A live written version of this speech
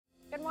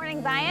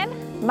morning,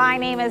 Zion. My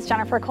name is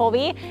Jennifer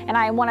Colby, and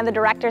I am one of the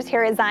directors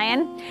here at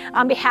Zion.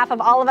 On behalf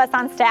of all of us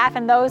on staff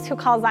and those who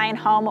call Zion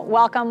home,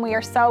 welcome. We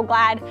are so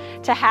glad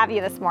to have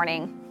you this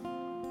morning.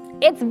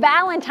 It's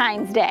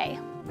Valentine's Day.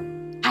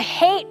 I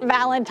hate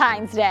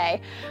Valentine's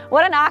Day.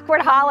 What an awkward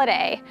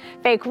holiday.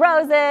 Fake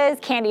roses,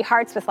 candy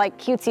hearts with like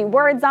cutesy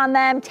words on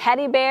them,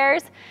 teddy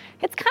bears.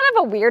 It's kind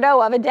of a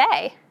weirdo of a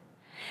day.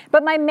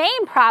 But my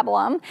main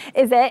problem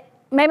with it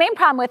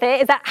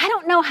is that I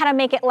don't know how to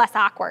make it less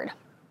awkward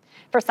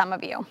for some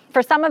of you.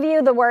 For some of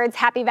you, the words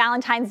Happy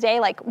Valentine's Day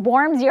like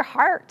warms your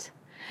heart.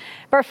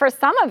 But for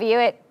some of you,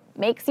 it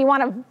makes you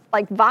want to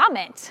like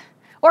vomit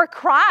or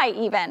cry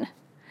even.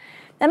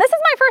 And this is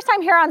my first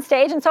time here on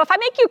stage, and so if I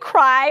make you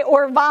cry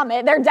or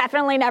vomit, they're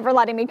definitely never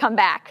letting me come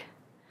back.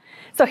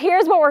 So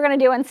here's what we're going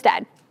to do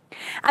instead.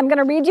 I'm going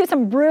to read you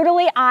some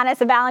brutally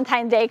honest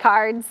Valentine's Day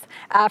cards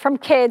from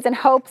kids in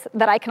hopes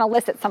that I can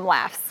elicit some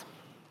laughs.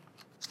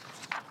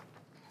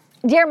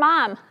 Dear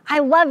Mom, I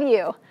love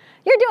you.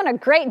 You're doing a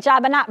great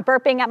job of not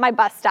burping at my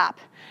bus stop.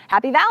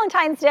 Happy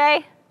Valentine's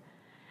Day.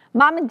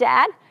 Mom and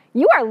Dad,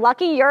 you are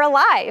lucky you're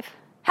alive.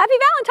 Happy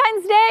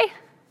Valentine's Day.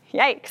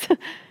 Yikes.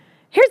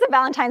 Here's a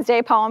Valentine's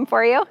Day poem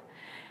for you.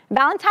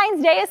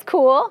 Valentine's Day is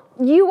cool.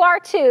 You are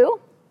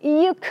too.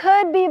 You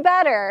could be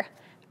better,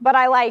 but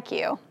I like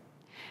you.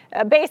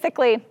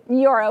 Basically,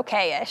 you're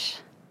okay-ish.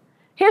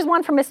 Here's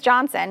one from Miss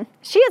Johnson.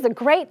 She is a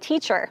great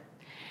teacher.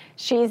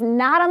 She's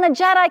not on the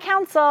Jedi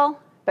Council,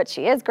 but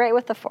she is great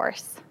with the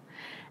Force.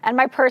 And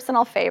my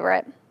personal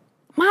favorite,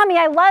 Mommy,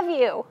 I love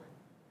you.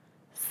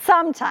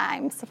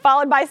 Sometimes,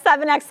 followed by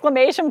 7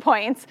 exclamation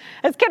points.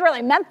 This kid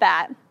really meant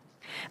that.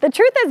 The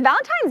truth is,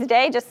 Valentine's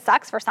Day just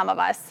sucks for some of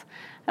us.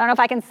 I don't know if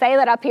I can say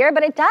that up here,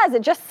 but it does.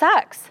 It just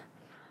sucks.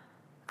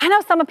 I know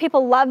some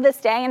people love this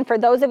day, and for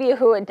those of you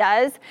who it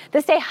does,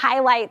 this day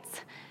highlights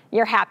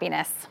your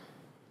happiness.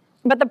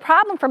 But the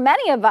problem for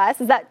many of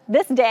us is that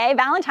this day,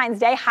 Valentine's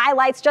Day,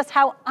 highlights just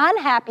how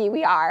unhappy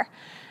we are,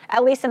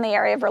 at least in the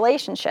area of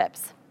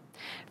relationships.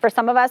 For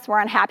some of us, we're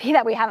unhappy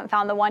that we haven't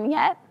found the one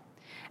yet,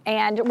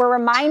 and we're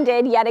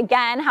reminded yet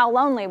again how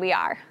lonely we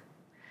are.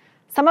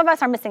 Some of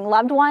us are missing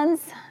loved ones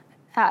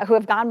who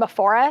have gone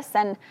before us,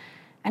 and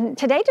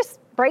today just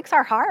breaks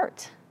our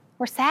heart.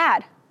 We're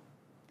sad.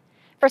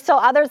 For still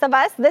others of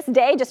us, this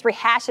day just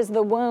rehashes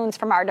the wounds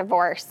from our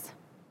divorce.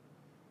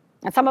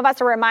 And some of us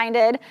are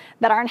reminded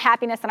that our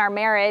unhappiness in our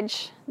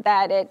marriage,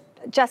 that it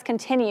just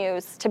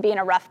continues to be in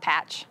a rough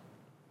patch.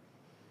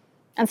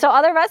 And so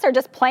other of us are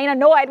just plain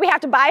annoyed we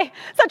have to buy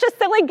such a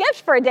silly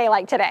gift for a day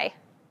like today.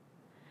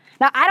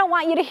 Now, I don't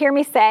want you to hear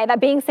me say that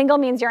being single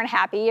means you're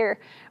unhappy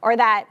or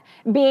that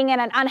being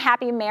in an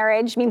unhappy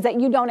marriage means that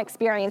you don't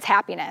experience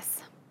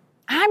happiness.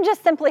 I'm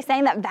just simply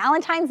saying that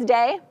Valentine's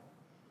Day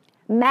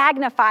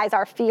magnifies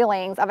our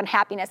feelings of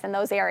unhappiness in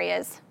those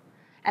areas,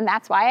 and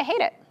that's why I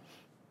hate it.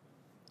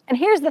 And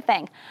here's the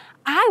thing.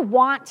 I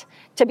want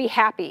to be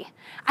happy.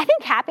 I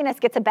think happiness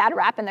gets a bad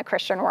rap in the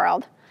Christian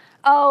world.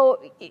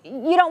 Oh,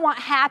 you don't want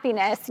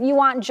happiness, you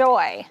want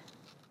joy.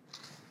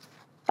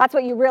 That's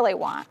what you really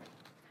want.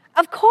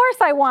 Of course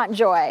I want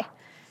joy.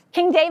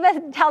 King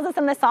David tells us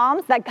in the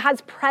Psalms that God's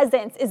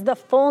presence is the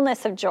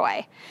fullness of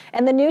joy.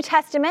 In the New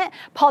Testament,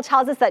 Paul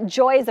tells us that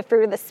joy is a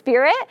fruit of the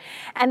Spirit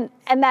and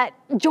that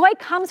joy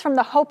comes from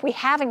the hope we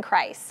have in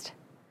Christ.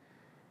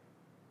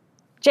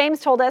 James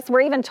told us, we're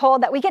even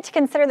told that we get to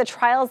consider the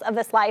trials of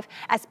this life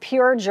as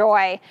pure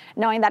joy,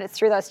 knowing that it's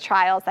through those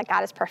trials that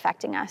God is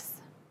perfecting us.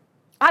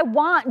 I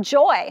want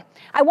joy.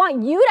 I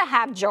want you to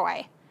have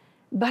joy,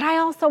 but I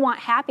also want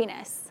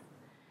happiness.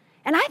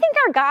 And I think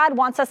our God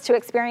wants us to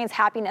experience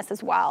happiness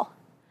as well,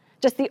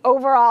 just the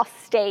overall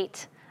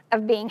state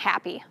of being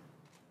happy.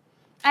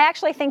 I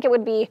actually think it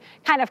would be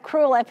kind of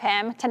cruel of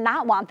him to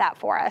not want that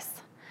for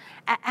us.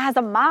 As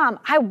a mom,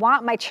 I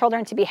want my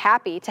children to be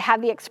happy, to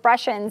have the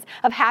expressions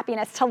of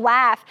happiness, to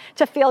laugh,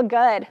 to feel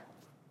good.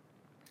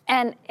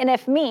 And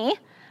if me,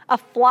 a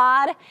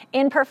flawed,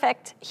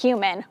 imperfect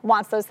human,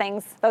 wants those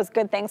things, those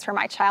good things for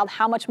my child,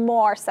 how much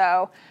more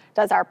so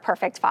does our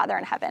perfect Father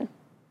in heaven?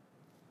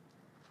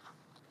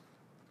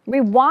 We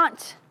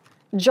want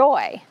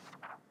joy.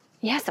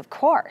 Yes, of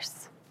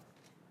course.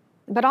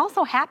 But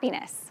also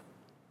happiness.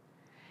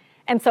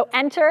 And so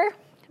enter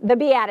the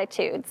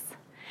Beatitudes.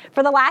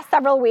 For the last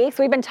several weeks,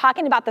 we've been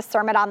talking about the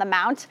Sermon on the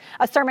Mount,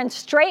 a sermon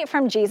straight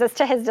from Jesus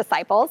to his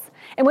disciples,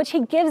 in which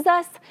he gives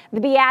us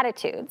the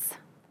Beatitudes,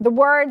 the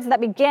words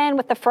that begin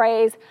with the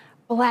phrase,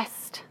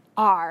 blessed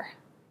are.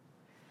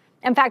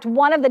 In fact,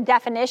 one of the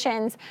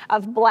definitions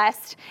of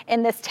blessed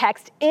in this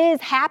text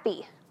is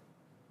happy.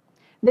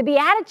 The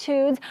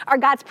Beatitudes are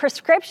God's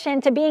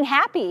prescription to being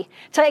happy,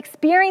 to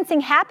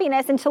experiencing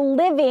happiness, and to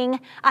living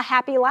a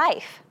happy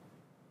life.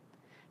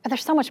 But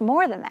there's so much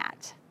more than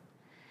that.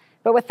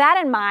 But with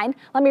that in mind,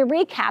 let me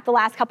recap the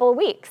last couple of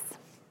weeks.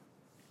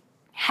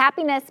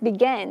 Happiness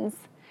begins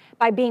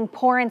by being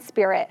poor in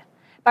spirit,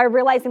 by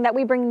realizing that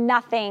we bring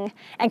nothing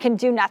and can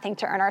do nothing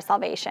to earn our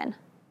salvation.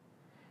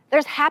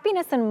 There's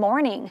happiness in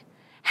mourning.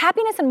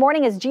 Happiness in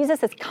mourning is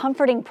Jesus'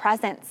 comforting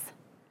presence.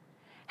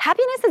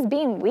 Happiness is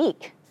being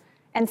weak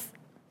and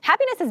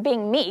Happiness is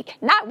being meek,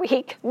 not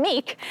weak,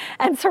 meek,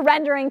 and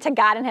surrendering to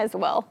God and his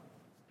will.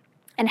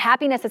 And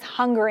happiness is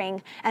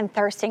hungering and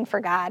thirsting for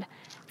God,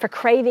 for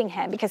craving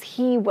him, because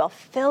he will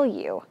fill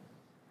you.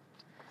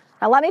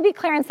 Now, let me be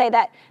clear and say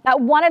that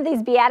not one of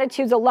these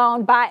Beatitudes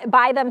alone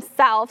by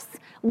themselves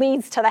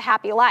leads to the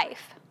happy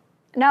life.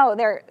 No,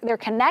 they're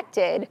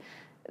connected.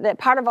 They're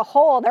part of a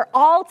whole. They're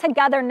all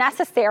together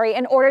necessary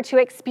in order to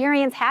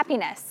experience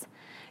happiness.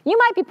 You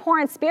might be poor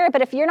in spirit,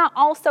 but if you're not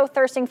also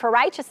thirsting for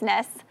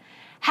righteousness,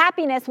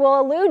 happiness will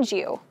elude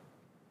you.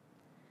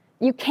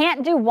 You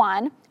can't do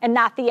one and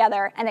not the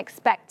other and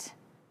expect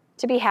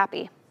to be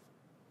happy.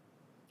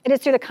 It is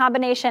through the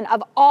combination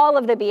of all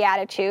of the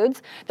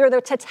Beatitudes, through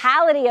the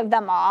totality of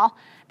them all,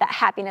 that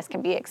happiness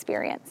can be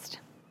experienced.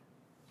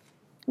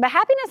 But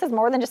happiness is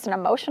more than just an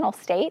emotional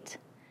state.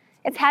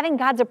 It's having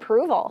God's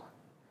approval.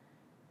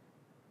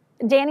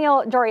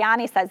 Daniel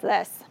Doriani says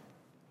this: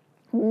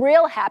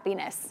 real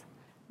happiness,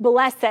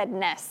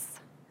 blessedness,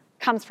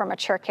 comes from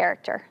mature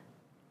character.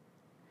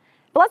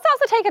 But let's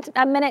also take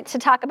a minute to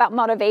talk about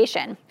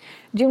motivation.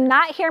 Do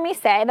not hear me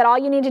say that all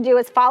you need to do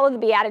is follow the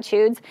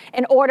Beatitudes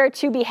in order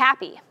to be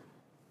happy.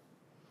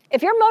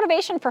 If your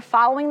motivation for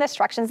following the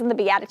instructions in the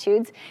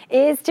Beatitudes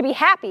is to be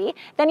happy,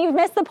 then you've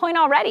missed the point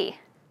already.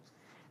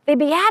 The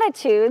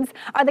Beatitudes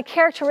are the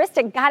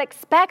characteristic God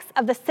expects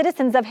of the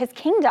citizens of his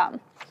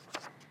kingdom.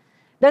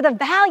 They're the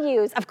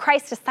values of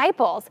Christ's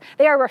disciples.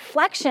 They are a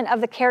reflection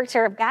of the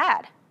character of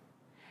God.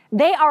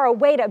 They are a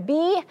way to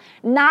be,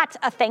 not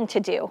a thing to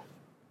do.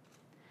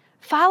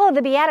 Follow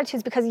the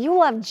Beatitudes because you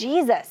love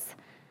Jesus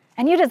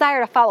and you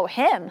desire to follow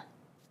him.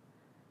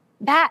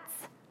 That's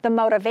the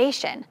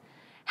motivation.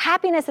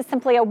 Happiness is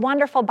simply a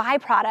wonderful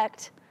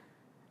byproduct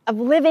of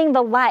living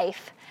the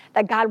life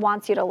that God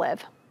wants you to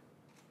live.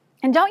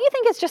 And don't you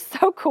think it's just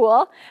so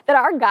cool that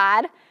our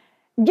God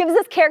gives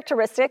us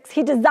characteristics,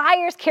 he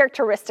desires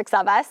characteristics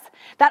of us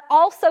that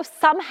also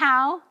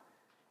somehow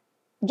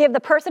give the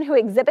person who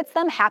exhibits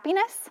them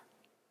happiness?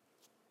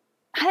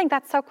 I think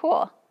that's so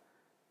cool.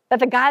 That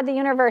the God of the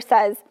universe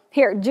says,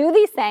 here, do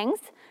these things,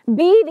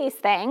 be these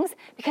things,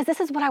 because this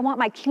is what I want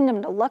my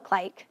kingdom to look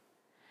like.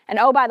 And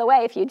oh, by the way,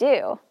 if you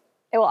do,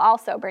 it will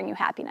also bring you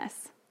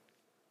happiness.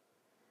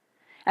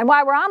 And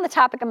while we're on the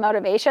topic of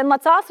motivation,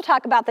 let's also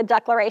talk about the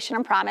declaration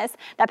and promise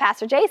that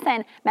Pastor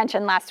Jason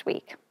mentioned last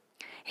week.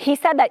 He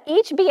said that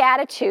each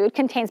beatitude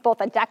contains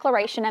both a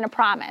declaration and a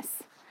promise.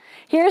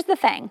 Here's the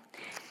thing.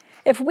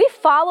 If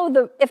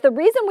the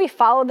reason we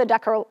follow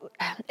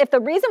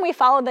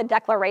the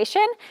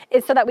declaration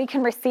is so that we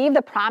can receive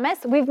the promise,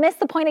 we've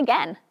missed the point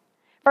again.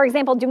 For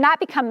example, do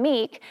not become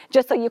meek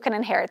just so you can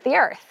inherit the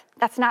earth.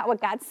 That's not what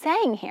God's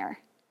saying here.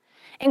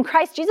 In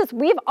Christ Jesus,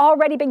 we've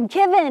already been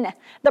given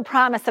the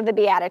promise of the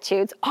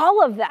Beatitudes,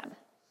 all of them.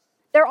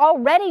 They're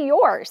already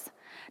yours.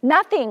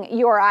 Nothing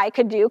you or I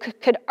could do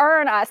could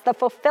earn us the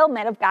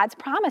fulfillment of God's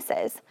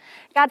promises.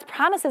 God's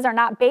promises are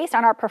not based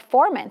on our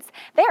performance.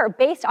 They are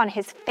based on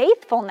his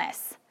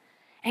faithfulness.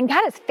 And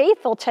God is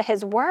faithful to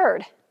his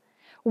word.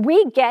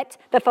 We get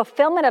the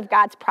fulfillment of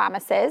God's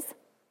promises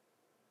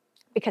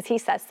because he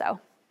says so.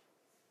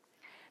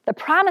 The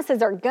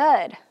promises are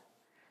good,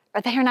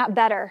 but they are not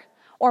better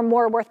or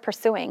more worth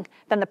pursuing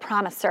than the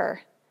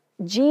promiser.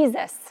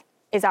 Jesus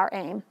is our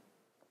aim.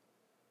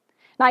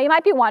 Now, you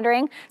might be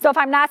wondering, so if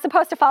I'm not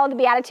supposed to follow the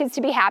Beatitudes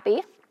to be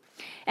happy,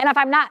 and if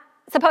I'm not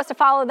supposed to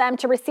follow them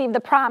to receive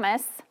the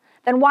promise,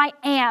 then why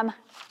am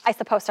I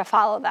supposed to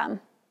follow them?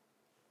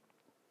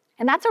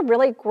 And that's a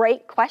really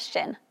great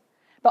question.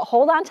 But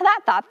hold on to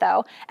that thought,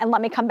 though, and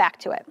let me come back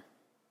to it.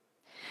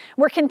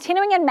 We're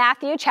continuing in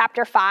Matthew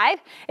chapter 5.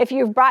 If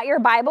you've brought your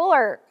Bible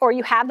or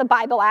you have the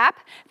Bible app,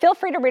 feel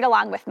free to read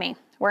along with me.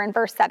 We're in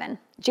verse 7.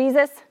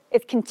 Jesus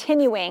is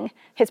continuing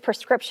his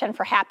prescription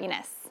for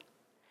happiness.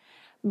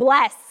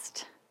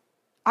 Blessed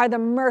are the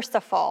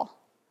merciful,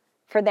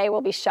 for they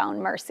will be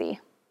shown mercy.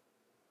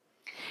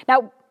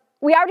 Now,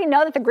 we already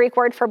know that the Greek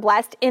word for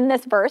blessed in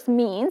this verse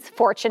means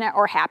fortunate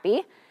or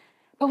happy.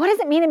 But what does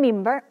it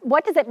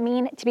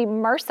mean to be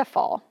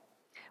merciful?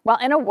 Well,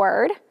 in a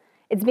word,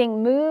 it's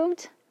being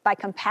moved by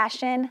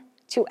compassion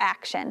to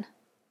action.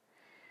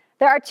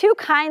 There are two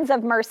kinds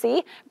of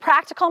mercy,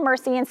 practical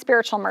mercy and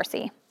spiritual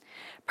mercy.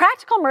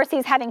 Practical mercy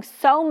is having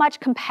so much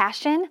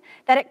compassion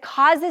that it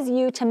causes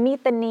you to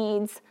meet the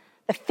needs,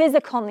 the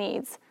physical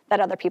needs that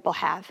other people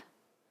have.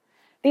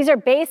 These are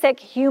basic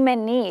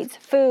human needs: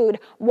 food,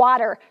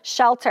 water,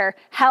 shelter,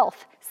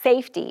 health,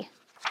 safety.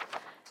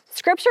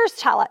 Scriptures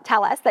tell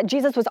us that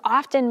Jesus was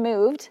often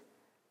moved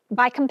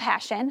by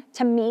compassion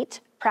to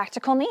meet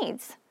practical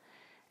needs.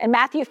 In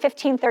Matthew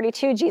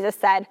 15:32, Jesus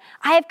said,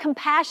 I have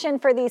compassion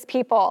for these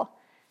people.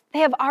 They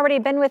have already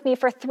been with me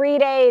for 3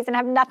 days and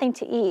have nothing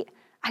to eat.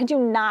 I do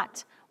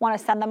not want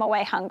to send them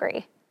away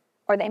hungry,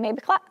 or they may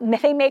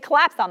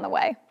collapse on the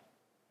way.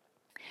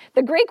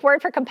 The Greek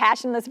word for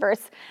compassion in this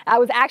verse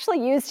was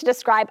actually used to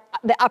describe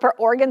the upper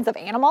organs of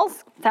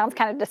animals. Sounds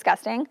kind of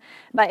disgusting,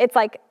 but it's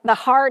like the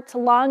heart,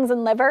 lungs,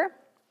 and liver.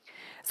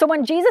 So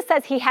when Jesus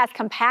says he has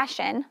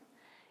compassion,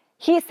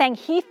 He's saying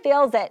he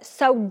feels it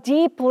so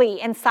deeply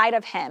inside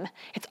of him,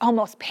 it's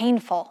almost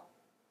painful.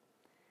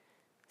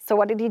 So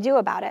what did he do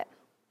about it?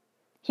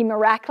 He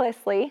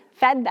miraculously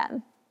fed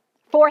them,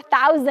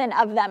 4,000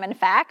 of them, in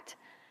fact.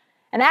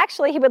 And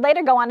actually, he would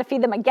later go on to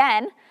feed them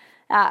again,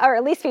 or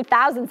at least feed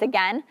thousands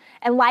again,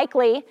 and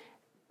likely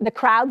the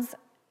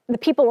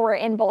people were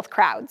in both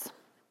crowds.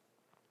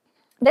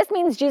 This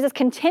means Jesus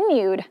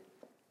continued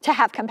to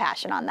have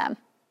compassion on them.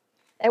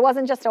 It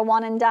wasn't just a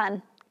one and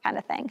done kind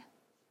of thing.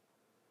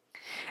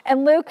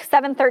 In Luke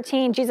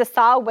 7:13, Jesus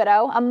saw a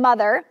widow, a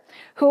mother,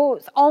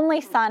 whose only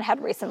son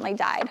had recently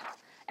died.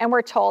 And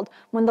we're told,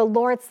 when the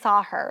Lord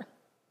saw her,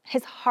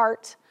 his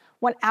heart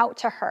went out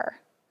to her,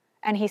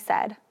 and he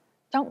said,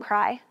 "Don't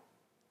cry."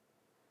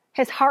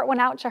 His heart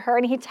went out to her,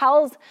 and he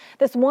tells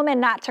this woman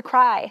not to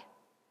cry.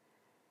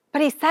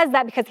 But he says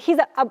that because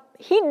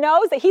he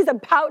knows that he's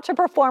about to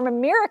perform a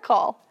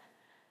miracle.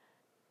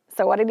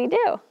 So what did he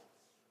do?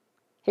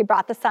 He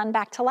brought the son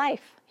back to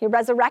life. He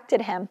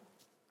resurrected him.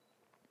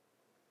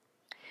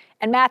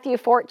 In Matthew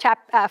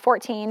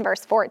 14,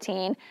 verse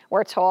 14,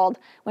 we're told,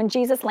 when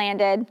Jesus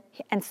landed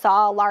and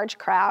saw a large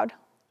crowd,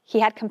 he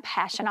had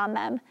compassion on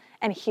them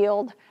and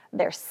healed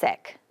their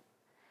sick.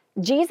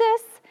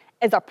 Jesus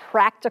is a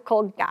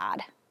practical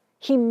God.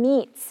 He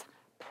meets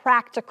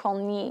practical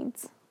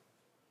needs.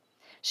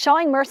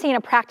 Showing mercy in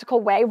a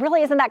practical way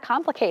really isn't that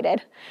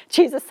complicated.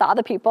 Jesus saw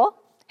the people,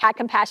 had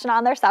compassion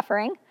on their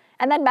suffering,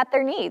 and then met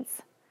their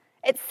needs.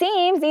 It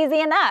seems easy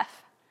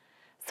enough.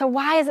 So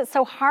why is it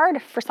so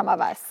hard for some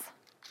of us?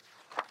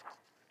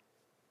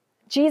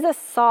 Jesus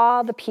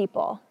saw the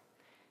people.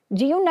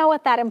 Do you know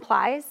what that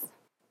implies?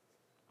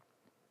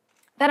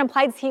 That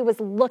implies he was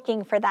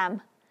looking for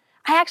them.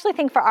 I actually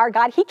think for our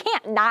God, he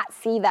can't not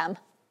see them.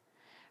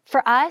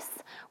 For us,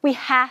 we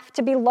have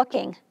to be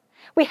looking.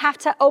 We have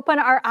to open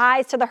our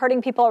eyes to the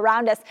hurting people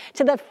around us,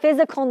 to the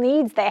physical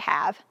needs they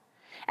have.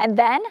 And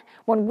then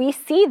when we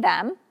see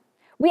them,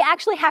 we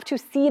actually have to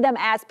see them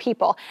as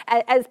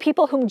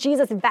people whom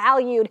Jesus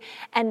valued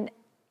and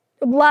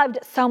loved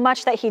so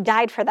much that he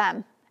died for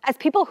them, as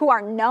people who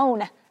are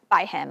known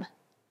by him.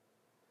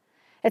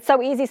 It's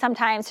so easy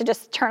sometimes to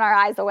just turn our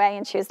eyes away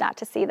and choose not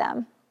to see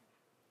them.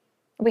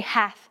 We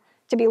have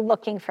to be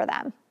looking for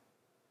them.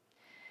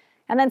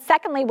 And then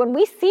secondly, when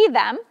we see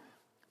them,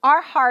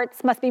 our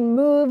hearts must be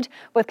moved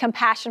with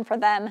compassion for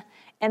them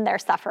in their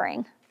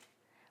suffering.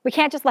 We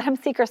can't just let them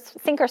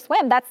sink or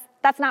swim.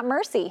 That's not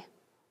mercy.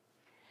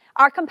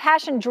 Our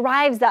compassion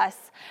drives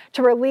us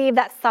to relieve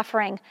that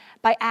suffering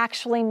by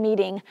actually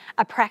meeting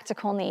a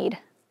practical need.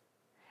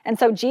 And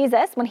so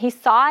Jesus, when he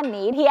saw a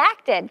need, he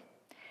acted.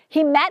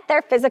 He met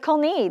their physical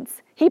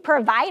needs. He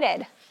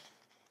provided.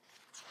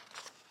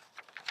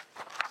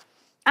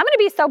 I'm going to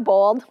be so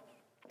bold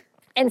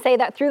and say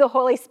that through the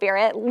Holy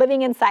Spirit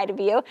living inside of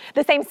you,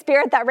 the same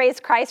Spirit that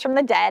raised Christ from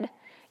the dead,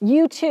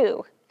 you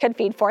too could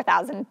feed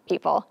 4,000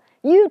 people.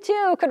 You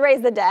too could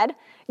raise the dead.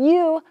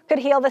 You could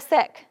heal the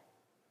sick.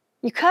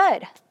 You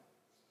could.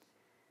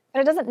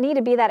 But it doesn't need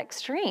to be that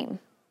extreme.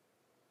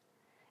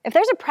 If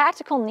there's a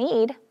practical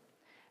need,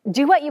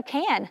 do what you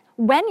can,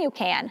 when you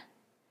can.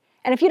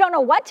 And if you don't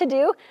know what to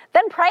do,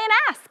 then pray and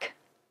ask.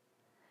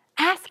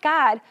 Ask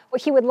God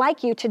what he would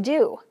like you to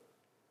do.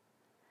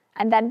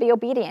 And then be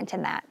obedient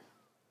in that.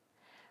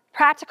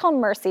 Practical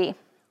mercy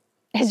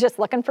is just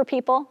looking for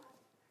people,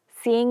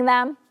 seeing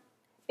them,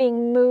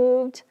 being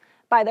moved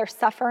by their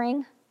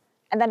suffering,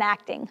 and then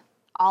acting,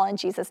 all in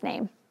Jesus'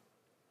 name.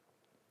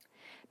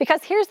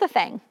 Because here's the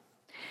thing,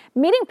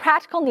 meeting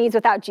practical needs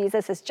without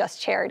Jesus is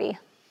just charity.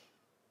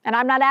 And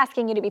I'm not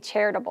asking you to be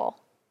charitable.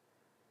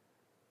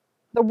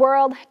 The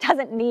world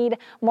doesn't need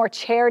more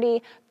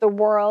charity. The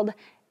world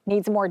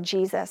needs more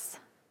Jesus.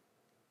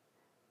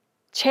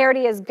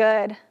 Charity is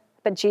good,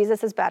 but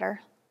Jesus is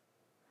better.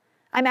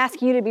 I'm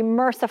asking you to be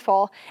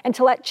merciful and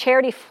to let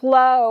charity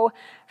flow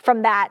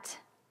from that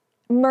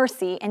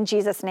mercy in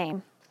Jesus'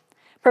 name.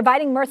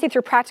 Providing mercy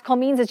through practical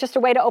means is just a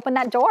way to open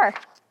that door.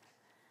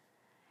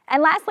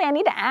 And lastly, I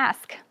need to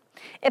ask,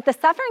 if the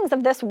sufferings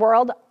of this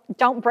world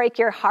don't break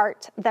your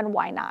heart, then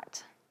why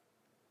not?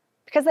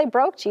 Because they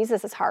broke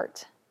Jesus'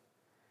 heart.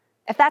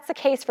 If that's the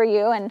case for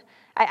you, and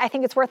I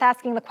think it's worth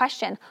asking the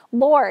question,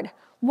 Lord,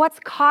 what's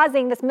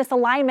causing this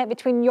misalignment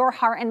between your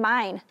heart and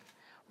mine?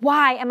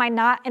 Why am I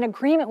not in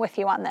agreement with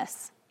you on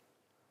this?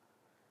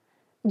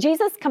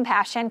 Jesus'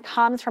 compassion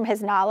comes from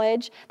his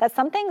knowledge that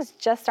some things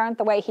just aren't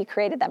the way he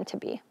created them to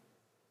be.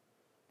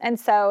 And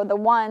so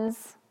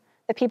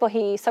the people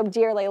he so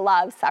dearly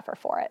loves, suffer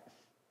for it.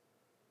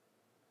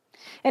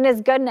 In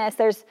his goodness,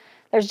 there's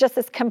just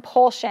this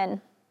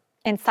compulsion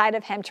inside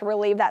of him to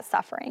relieve that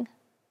suffering.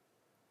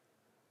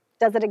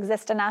 Does it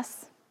exist in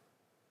us?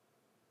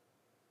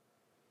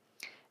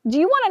 Do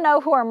you want to know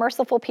who are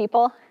merciful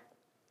people?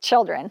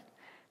 Children.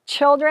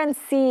 Children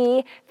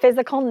see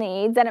physical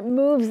needs and it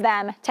moves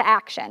them to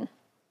action.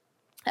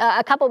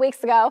 A couple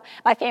weeks ago,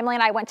 my family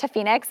and I went to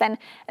Phoenix, and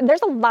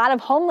there's a lot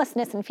of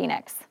homelessness in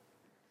Phoenix.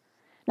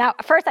 Now,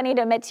 first I need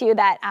to admit to you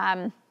that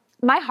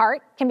my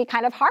heart can be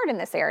kind of hard in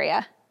this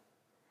area.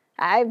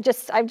 I've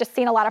just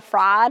seen a lot of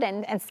fraud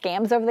and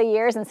scams over the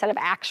years instead of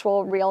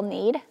actual real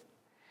need.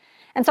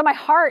 And so my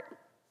heart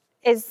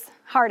is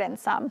hardened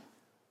some.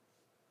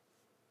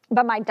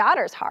 But my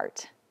daughter's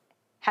heart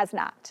has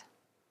not.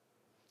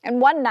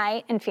 And one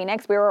night in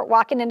Phoenix, we were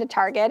walking into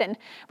Target and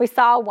we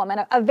saw a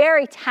woman, a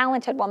very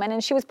talented woman,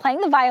 and she was playing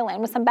the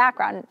violin with some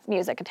background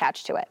music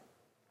attached to it.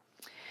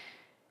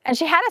 And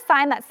she had a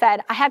sign that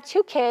said, "I have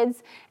 2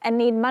 kids and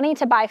need money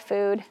to buy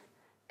food.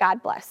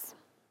 God bless."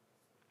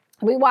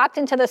 We walked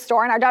into the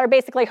store and our daughter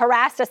basically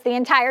harassed us the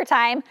entire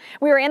time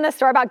we were in the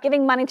store about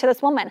giving money to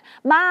this woman.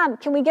 "Mom,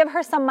 can we give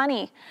her some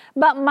money?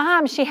 But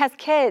Mom, she has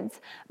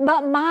kids.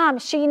 But Mom,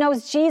 she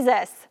knows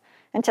Jesus."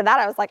 And to that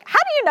I was like, "How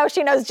do you know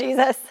she knows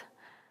Jesus?"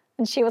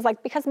 And she was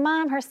like, "Because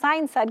Mom, her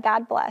sign said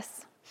God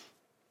bless."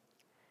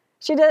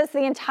 She did this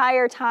the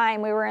entire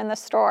time we were in the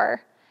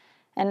store.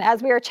 And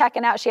as we were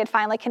checking out, she had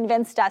finally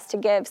convinced us to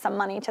give some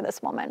money to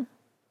this woman.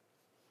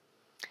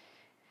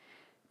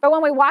 But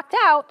when we walked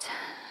out,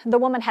 the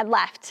woman had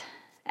left.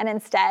 And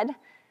instead,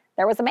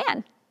 there was a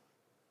man.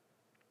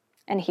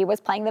 And he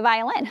was playing the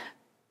violin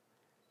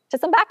to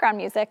some background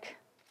music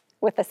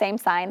with the same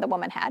sign the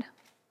woman had.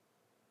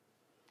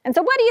 And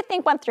so what do you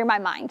think went through my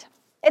mind?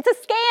 It's a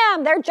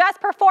scam. They're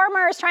just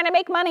performers trying to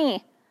make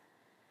money.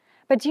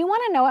 But do you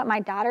want to know what my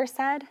daughter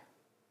said?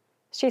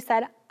 She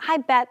said, "I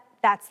bet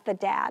that's the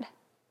dad."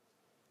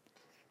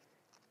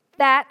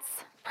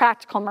 That's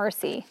practical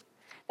mercy,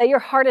 that your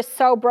heart is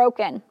so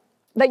broken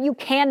that you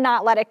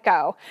cannot let it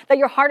go, that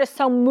your heart is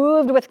so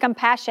moved with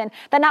compassion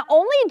that not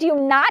only do you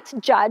not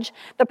judge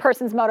the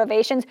person's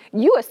motivations,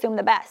 you assume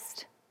the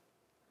best.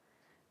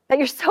 That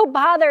you're so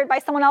bothered by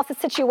someone else's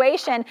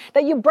situation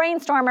that you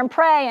brainstorm and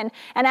pray and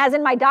as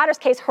in my daughter's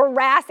case,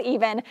 harass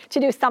even to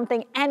do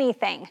something,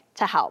 anything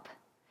to help.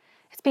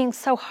 It's being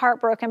so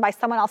heartbroken by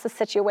someone else's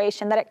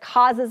situation that it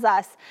causes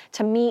us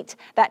to meet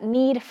that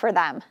need for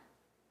them.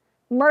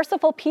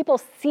 Merciful people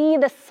see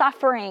the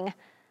suffering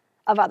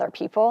of other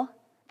people,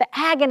 the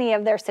agony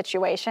of their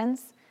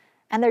situations,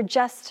 and they're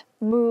just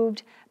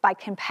moved by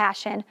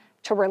compassion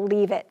to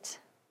relieve it.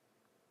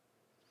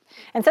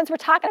 And since we're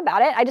talking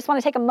about it, I just want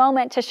to take a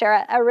moment to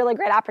share a really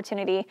great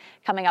opportunity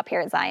coming up here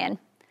at Zion.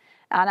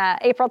 On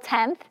April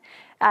 10th,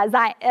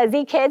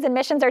 Z Kids and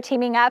Missions are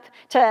teaming up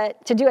to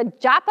do a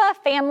Joppa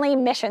Family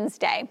Missions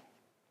Day.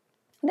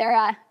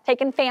 They're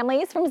taking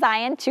families from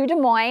Zion to Des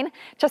Moines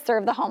to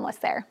serve the homeless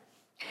there.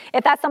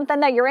 If that's something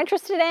that you're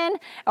interested in,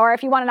 or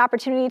if you want an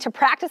opportunity to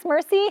practice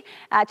mercy,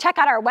 check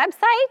out our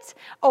website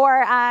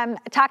or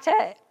talk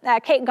to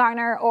Kate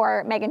Garner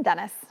or Megan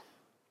Dennis.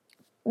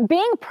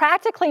 Being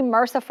practically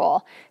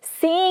merciful,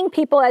 seeing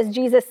people as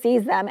Jesus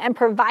sees them and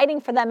providing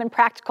for them in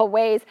practical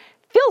ways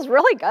feels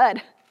really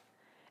good.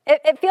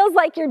 It feels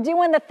like you're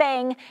doing the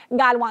thing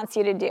God wants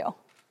you to do.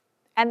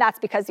 And that's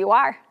because you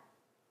are.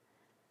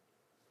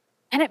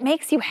 And it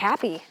makes you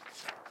happy.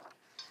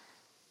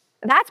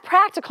 That's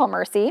practical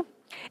mercy.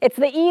 It's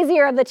the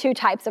easier of the 2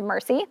 types of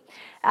mercy.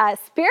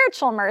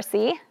 Spiritual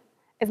mercy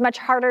is much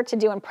harder to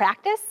do in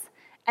practice,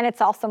 and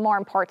it's also more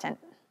important.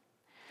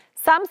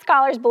 Some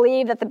scholars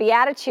believe that the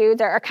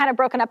Beatitudes are kind of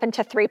broken up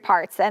into 3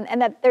 parts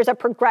and that there's a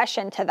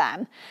progression to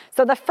them.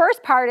 So the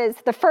first part is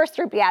the first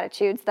 3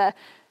 Beatitudes, the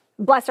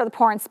blessed are the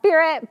poor in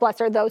spirit,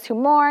 blessed are those who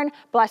mourn,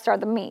 blessed are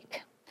the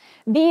meek.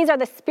 These are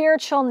the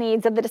spiritual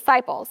needs of the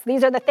disciples.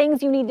 These are the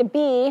things you need to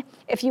be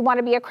if you want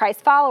to be a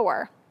Christ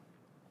follower.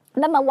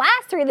 And then the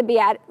last three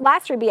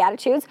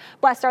Beatitudes,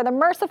 blessed are the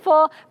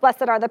merciful,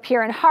 blessed are the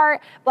pure in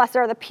heart, blessed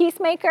are the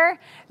peacemaker.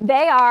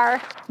 They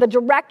are the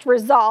direct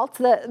result,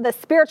 the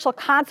spiritual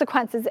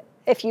consequences,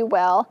 if you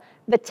will,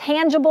 the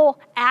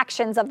tangible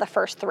actions of the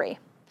first 3.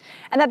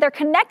 And that they're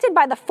connected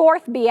by the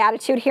 4th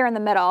Beatitude here in the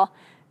middle.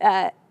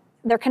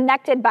 They're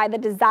connected by the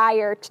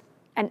desire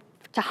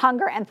to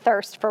hunger and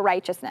thirst for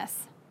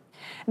righteousness.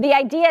 The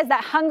idea is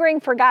that hungering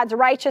for God's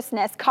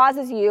righteousness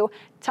causes you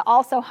to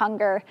also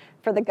hunger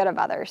for the good of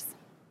others.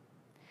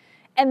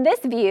 In this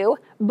view,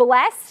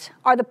 blessed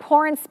are the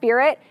poor in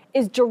spirit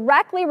is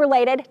directly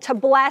related to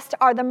blessed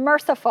are the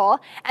merciful,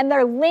 and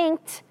they're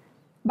linked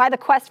by the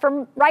quest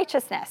for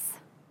righteousness.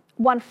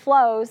 One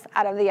flows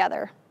out of the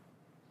other.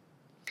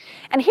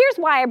 And here's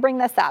why I bring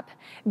this up.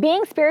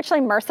 Being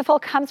spiritually merciful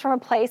comes from a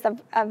place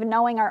of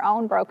knowing our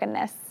own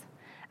brokenness,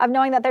 of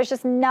knowing that there's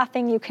just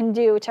nothing you can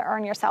do to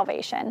earn your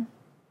salvation.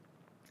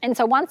 And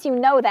so once you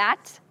know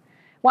that,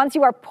 once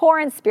you are poor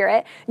in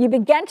spirit, you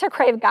begin to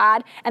crave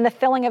God and the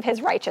filling of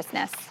his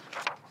righteousness.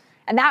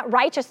 And that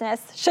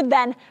righteousness should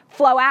then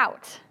flow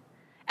out.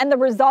 And the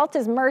result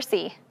is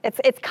mercy.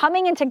 It's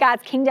coming into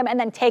God's kingdom and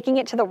then taking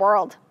it to the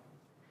world.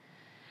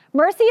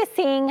 Mercy is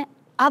seeing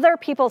other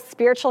people's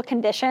spiritual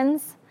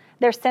conditions,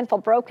 their sinful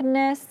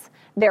brokenness,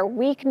 their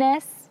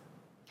weakness.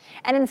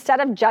 And instead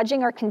of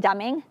judging or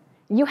condemning,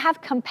 you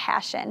have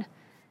compassion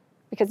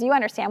because you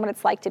understand what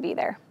it's like to be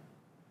there.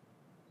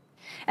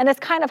 And this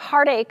kind of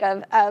heartache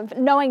of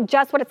knowing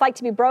just what it's like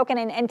to be broken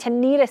and to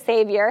need a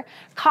Savior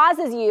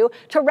causes you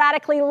to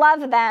radically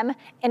love them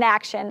in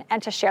action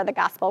and to share the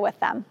gospel with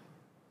them.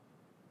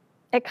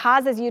 It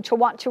causes you to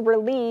want to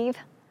relieve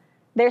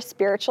their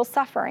spiritual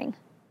suffering.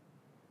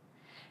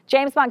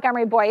 James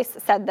Montgomery Boyce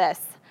said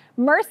this: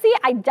 mercy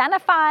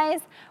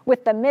identifies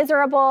with the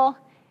miserable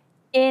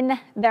in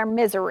their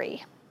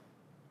misery.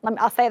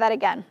 I'll say that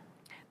again.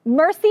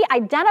 Mercy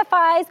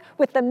identifies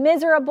with the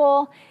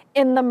miserable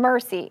in the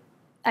mercy.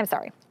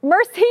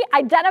 Mercy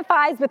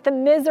identifies with the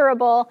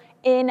miserable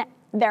in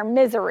their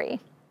misery.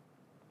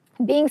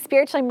 Being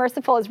spiritually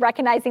merciful is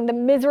recognizing the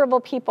miserable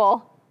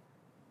people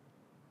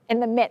in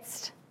the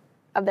midst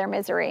of their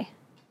misery.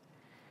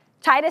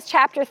 Titus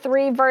chapter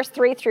 3, verse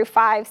 3 through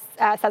 5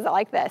 says it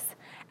like this: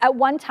 at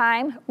one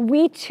time,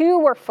 we too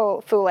were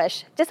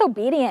foolish,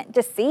 disobedient,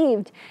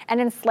 deceived, and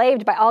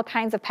enslaved by all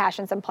kinds of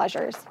passions and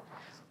pleasures.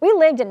 We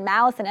lived in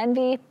malice and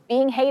envy,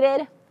 being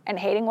hated and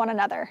hating one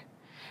another.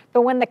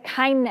 But when the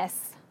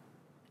kindness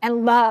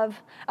and love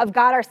of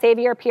God our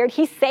Savior appeared,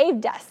 he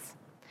saved us,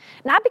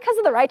 not because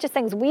of the righteous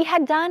things we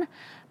had done,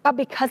 but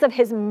because of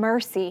his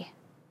mercy.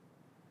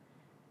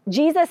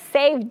 Jesus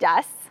saved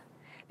us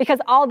because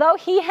although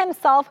he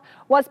himself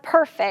was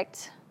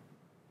perfect,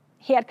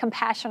 he had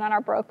compassion on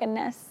our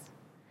brokenness.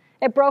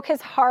 It broke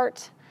his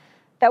heart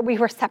that we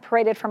were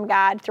separated from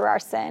God through our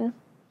sin,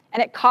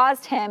 and it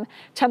caused him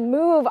to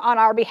move on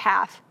our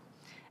behalf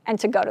and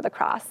to go to the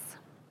cross.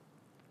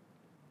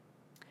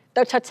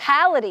 The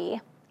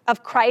totality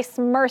of Christ's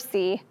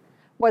mercy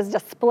was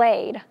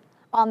displayed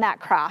on that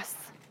cross.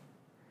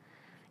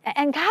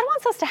 And God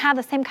wants us to have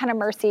the same kind of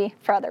mercy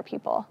for other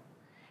people.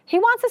 He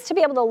wants us to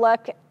be able to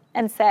look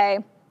and say,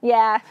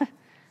 yeah,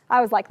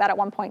 I was like that at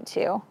one point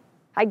too.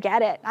 I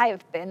get it. I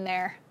have been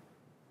there.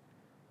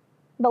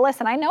 But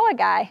listen, I know a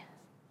guy,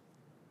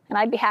 and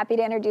I'd be happy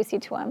to introduce you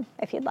to him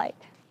if you'd like.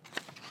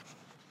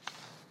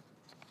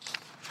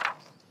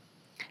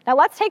 Now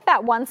let's take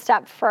that one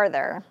step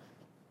further.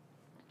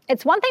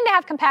 It's one thing to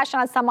have compassion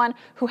on someone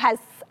who has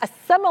a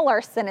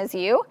similar sin as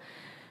you,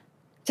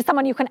 to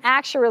someone you can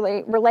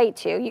actually relate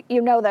to.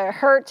 You know the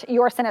hurt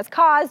your sin has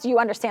caused. You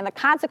understand the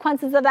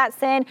consequences of that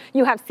sin.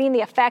 You have seen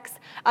the effects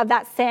of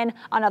that sin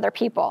on other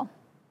people.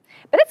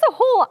 But it's a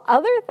whole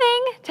other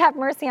thing to have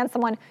mercy on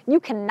someone you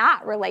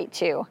cannot relate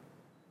to,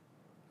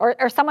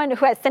 or someone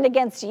who has sinned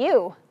against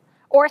you,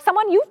 or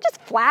someone you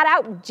just flat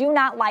out do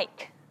not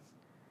like.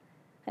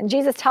 And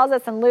Jesus tells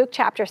us in Luke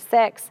chapter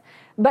 6,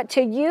 but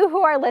to you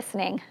who are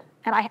listening,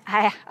 and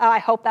I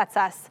hope that's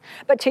us,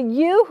 but to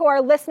you who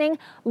are listening,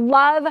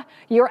 love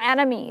your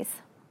enemies.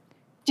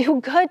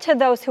 Do good to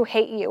those who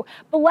hate you.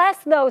 Bless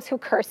those who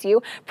curse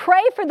you.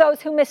 Pray for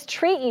those who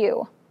mistreat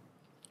you.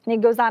 And he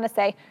goes on to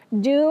say,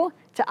 do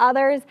to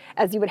others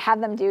as you would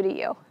have them do to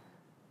you.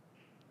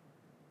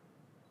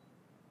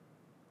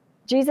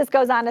 Jesus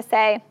goes on to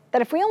say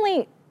that if we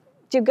only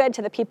do good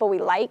to the people we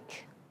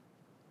like,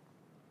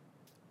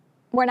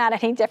 we're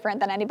not any different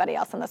than anybody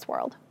else in this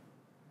world.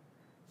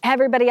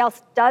 Everybody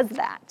else does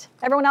that.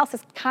 Everyone else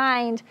is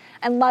kind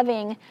and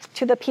loving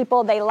to the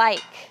people they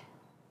like.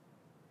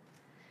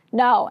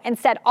 No,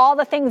 instead, all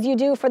the things you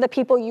do for the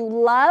people you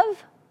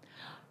love,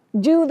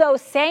 do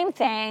those same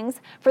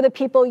things for the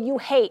people you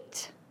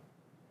hate.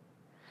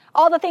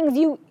 All the things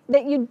you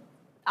do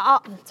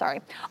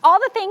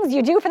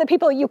for the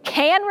people you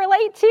can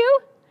relate to,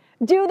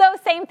 do those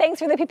same things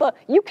for the people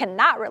you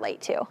cannot relate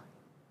to.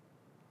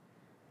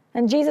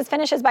 And Jesus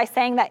finishes by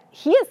saying that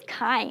he is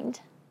kind,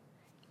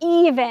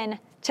 even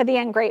to the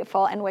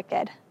ungrateful and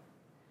wicked.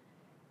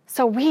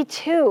 So we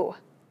too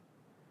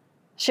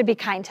should be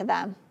kind to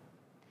them.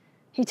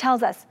 He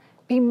tells us,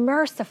 be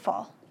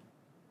merciful,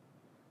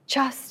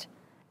 just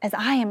as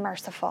I am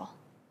merciful.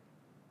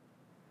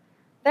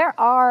 There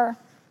are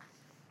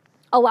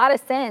a lot of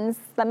sins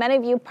that many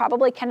of you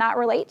probably cannot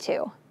relate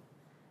to.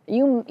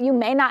 You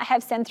may not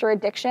have sinned through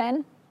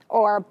addiction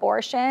or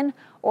abortion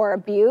or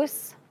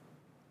abuse,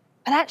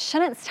 but that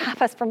shouldn't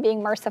stop us from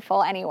being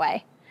merciful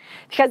anyway.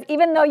 Because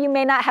even though you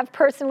may not have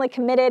personally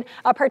committed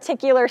a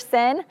particular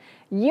sin,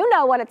 you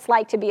know what it's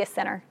like to be a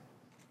sinner.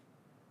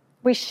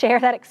 We share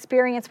that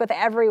experience with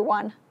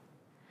everyone.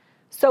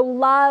 So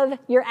love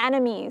your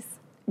enemies.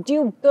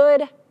 Do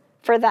good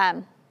for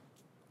them.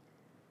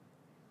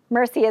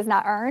 Mercy is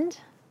not earned,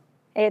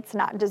 it's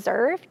not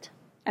deserved,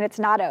 and it's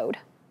not owed.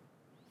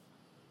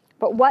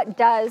 But what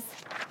does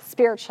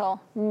spiritual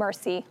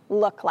mercy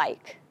look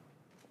like?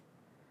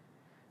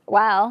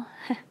 Well,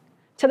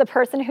 to the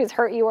person who's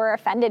hurt you or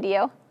offended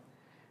you,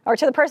 or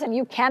to the person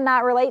you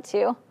cannot relate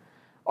to,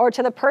 or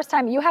to the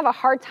person you have a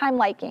hard time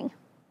liking,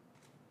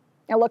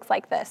 it looks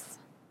like this.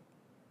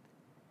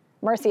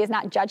 Mercy is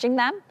not judging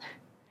them.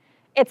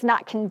 It's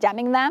not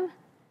condemning them.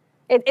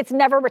 It's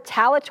never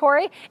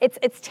retaliatory.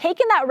 It's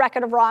taking that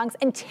record of wrongs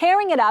and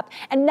tearing it up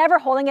and never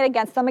holding it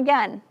against them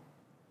again.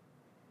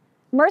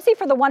 Mercy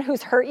for the one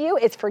who's hurt you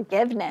is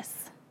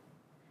forgiveness.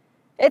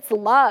 It's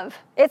love.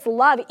 It's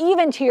love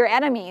even to your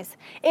enemies.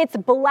 It's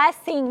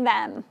blessing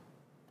them,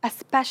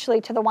 especially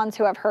to the ones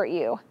who have hurt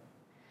you.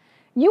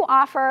 You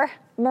offer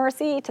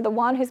mercy to the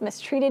one who's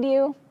mistreated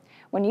you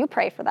when you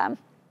pray for them.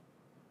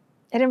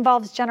 It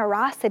involves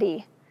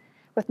generosity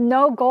with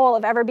no goal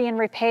of ever being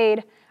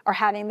repaid or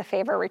having the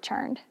favor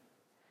returned.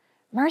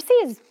 Mercy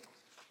is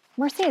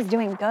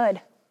doing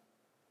good.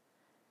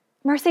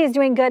 Mercy is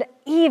doing good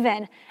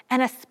even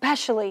and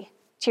especially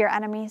to your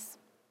enemies.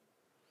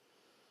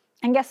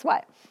 And guess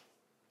what?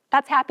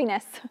 That's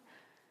happiness.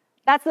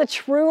 That's the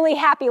truly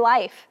happy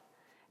life.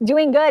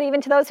 Doing good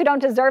even to those who don't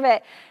deserve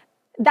it.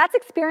 That's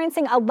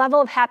experiencing a level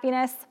of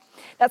happiness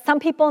that some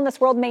people in this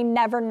world may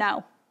never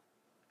know.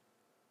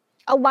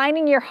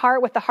 Aligning your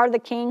heart with the heart of the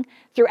King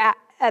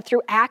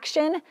through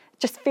action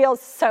just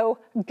feels so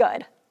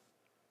good.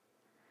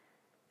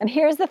 And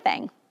here's the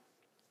thing.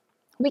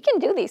 We can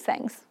do these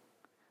things.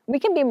 We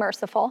can be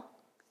merciful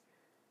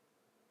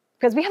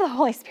because we have the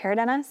Holy Spirit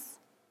in us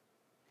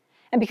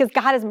and because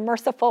God is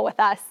merciful with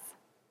us.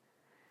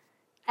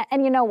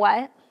 And you know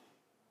what?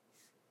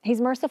 He's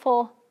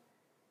merciful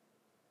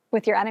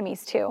with your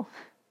enemies too.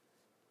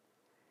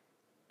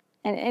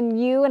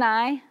 And you and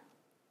I,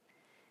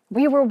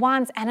 we were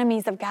once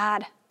enemies of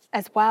God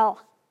as well.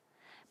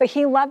 But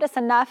he loved us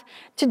enough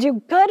to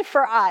do good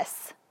for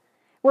us.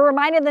 We're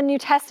reminded in the New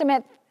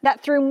Testament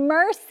that through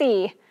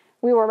mercy,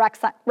 we were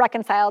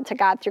reconciled to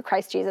God through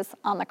Christ Jesus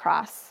on the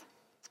cross.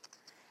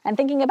 And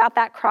thinking about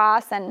that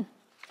cross and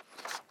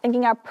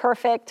thinking our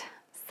perfect,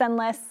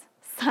 sinless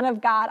Son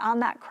of God on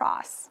that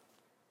cross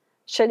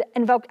should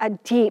invoke a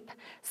deep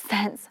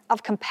sense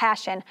of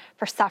compassion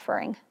for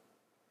suffering.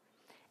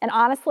 And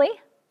honestly,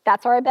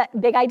 that's our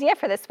big idea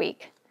for this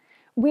week.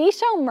 We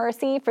show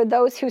mercy for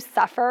those who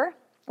suffer,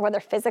 whether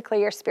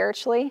physically or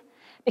spiritually,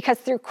 because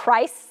through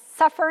Christ's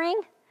suffering,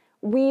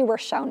 we were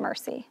shown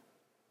mercy.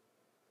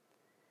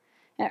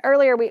 And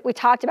earlier, we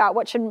talked about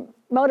what should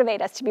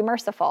motivate us to be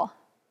merciful.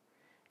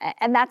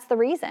 And that's the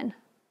reason.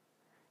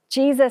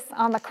 Jesus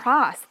on the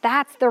cross,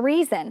 that's the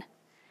reason.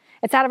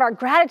 It's out of our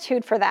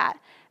gratitude for that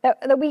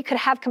we could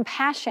have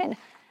compassion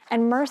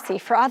and mercy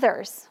for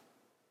others.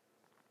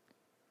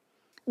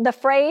 The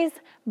phrase,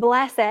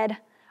 blessed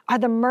are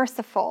the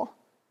merciful,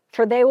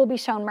 for they will be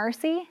shown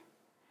mercy,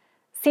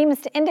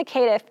 seems to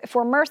indicate if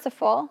we're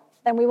merciful,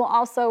 then we will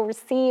also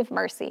receive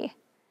mercy.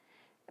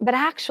 But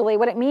actually,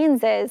 what it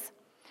means is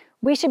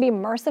we should be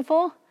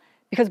merciful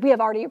because we have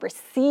already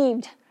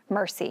received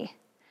mercy.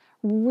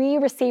 We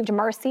received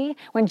mercy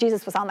when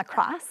Jesus was on the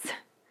cross,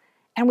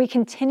 and we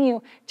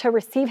continue to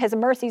receive his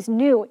mercies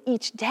new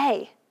each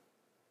day.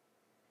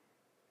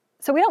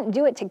 So we don't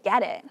do it to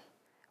get it.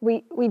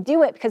 We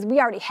do it because we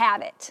already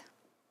have it.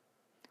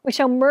 We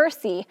show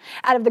mercy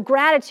out of the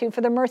gratitude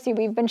for the mercy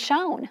we've been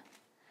shown.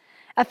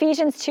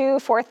 Ephesians 2,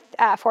 4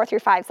 through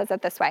 5 says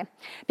it this way.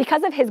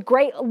 Because of his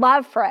great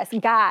love for us,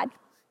 God,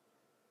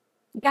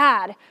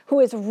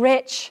 who is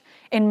rich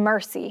in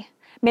mercy,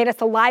 made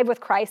us alive with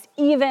Christ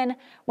even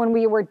when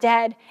we were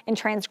dead in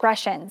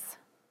transgressions.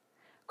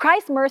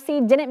 Christ's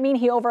mercy didn't mean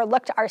he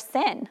overlooked our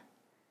sin.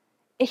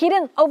 He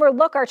didn't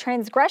overlook our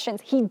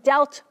transgressions. He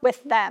dealt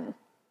with them.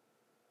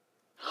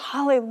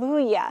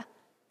 Hallelujah.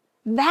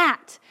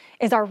 That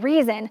is our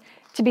reason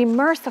to be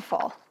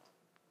merciful.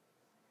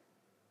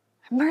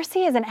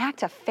 Mercy is an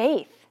act of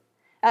faith,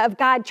 of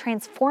God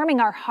transforming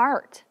our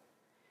heart.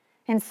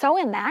 And so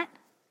in that,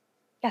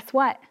 guess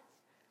what?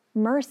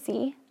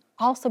 Mercy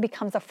also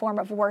becomes a form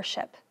of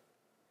worship,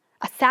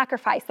 a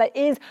sacrifice that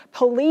is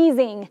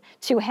pleasing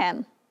to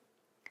him.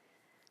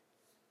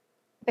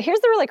 But here's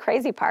the really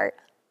crazy part.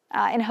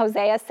 In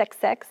Hosea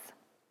 6:6,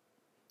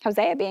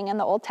 Hosea being in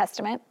the Old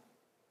Testament,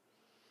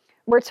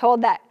 we're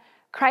told that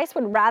Christ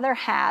would rather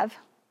have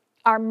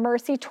our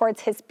mercy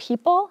towards his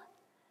people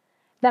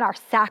than our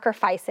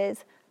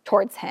sacrifices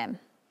towards him.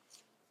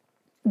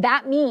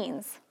 That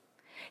means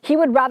he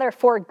would rather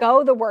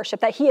forego the worship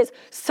that he is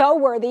so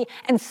worthy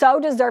and so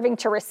deserving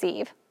to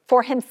receive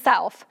for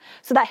himself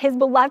so that his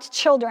beloved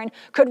children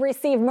could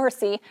receive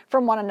mercy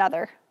from one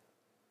another.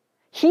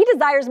 He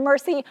desires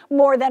mercy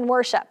more than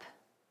worship.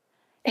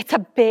 It's a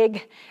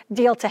big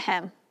deal to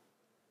him.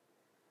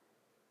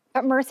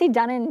 But mercy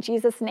done in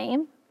Jesus'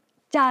 name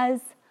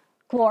does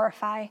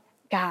glorify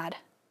God.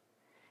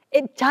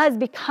 It does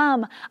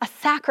become a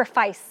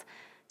sacrifice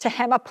to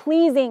him, a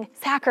pleasing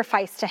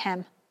sacrifice to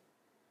him.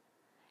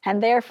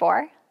 And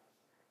therefore,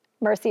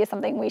 mercy is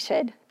something we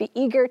should be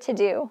eager to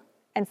do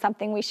and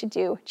something we should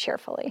do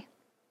cheerfully.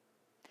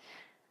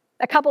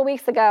 A couple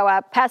weeks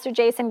ago, Pastor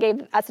Jason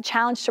gave us a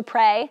challenge to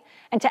pray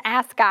and to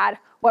ask God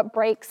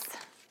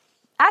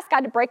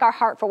to break our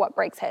heart for what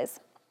breaks his.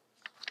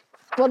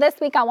 Well, this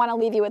week I want to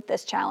leave you with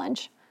this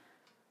challenge.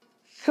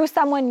 Who's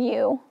someone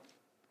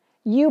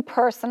you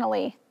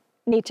personally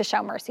need to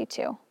show mercy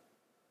to?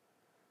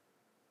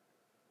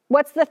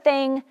 What's the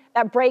thing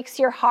that breaks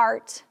your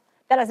heart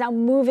that is now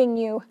moving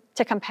you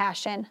to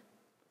compassion?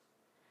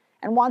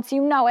 And once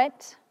you know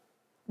it,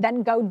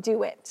 then go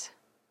do it.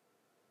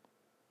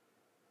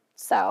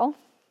 So,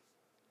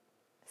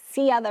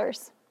 see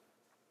others.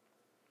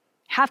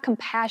 Have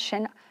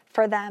compassion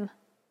for them.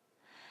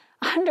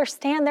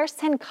 Understand their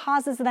sin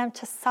causes them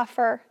to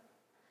suffer.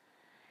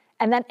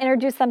 And then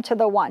introduce them to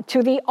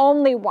the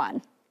only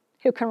one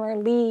who can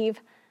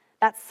relieve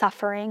that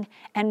suffering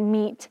and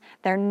meet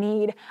their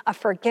need of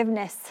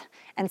forgiveness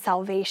and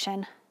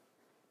salvation.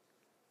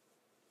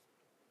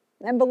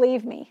 And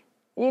believe me,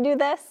 you do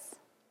this,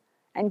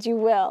 and you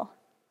will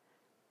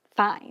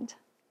find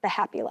the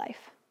happy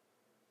life.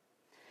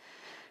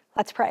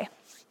 Let's pray.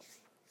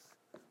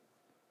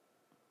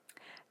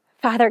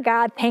 Father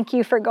God, thank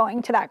you for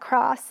going to that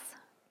cross.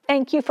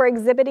 Thank you for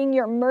exhibiting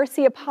your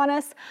mercy upon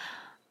us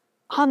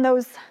on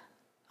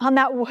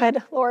that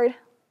wood, Lord.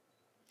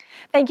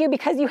 Thank you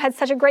because you had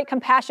such a great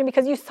compassion,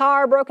 because you saw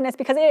our brokenness,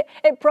 because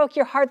it broke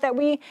your heart that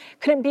we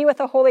couldn't be with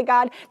a holy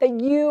God,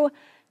 that you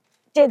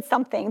did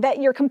something,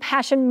 that your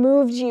compassion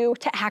moved you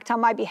to act on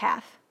my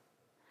behalf.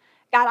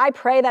 God, I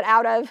pray that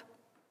out of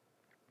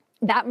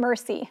that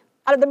mercy,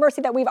 out of the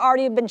mercy that we've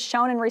already been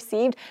shown and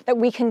received, that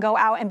we can go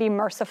out and be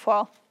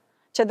merciful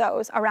to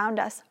those around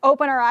us.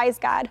 Open our eyes,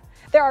 God.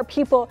 There are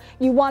people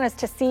you want us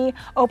to see.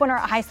 Open our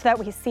eyes so that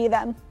we see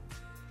them.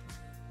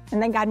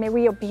 And then, God, may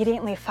we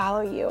obediently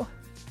follow you.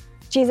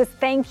 Jesus,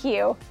 thank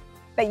you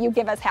that you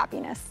give us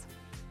happiness.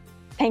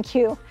 Thank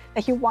you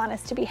that you want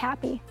us to be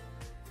happy.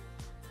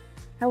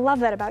 I love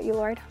that about you,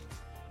 Lord.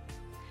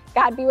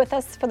 God, be with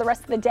us for the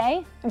rest of the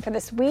day and for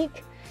this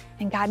week.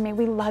 And God, may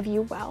we love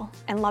you well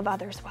and love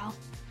others well.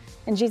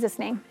 In Jesus'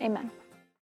 name, amen.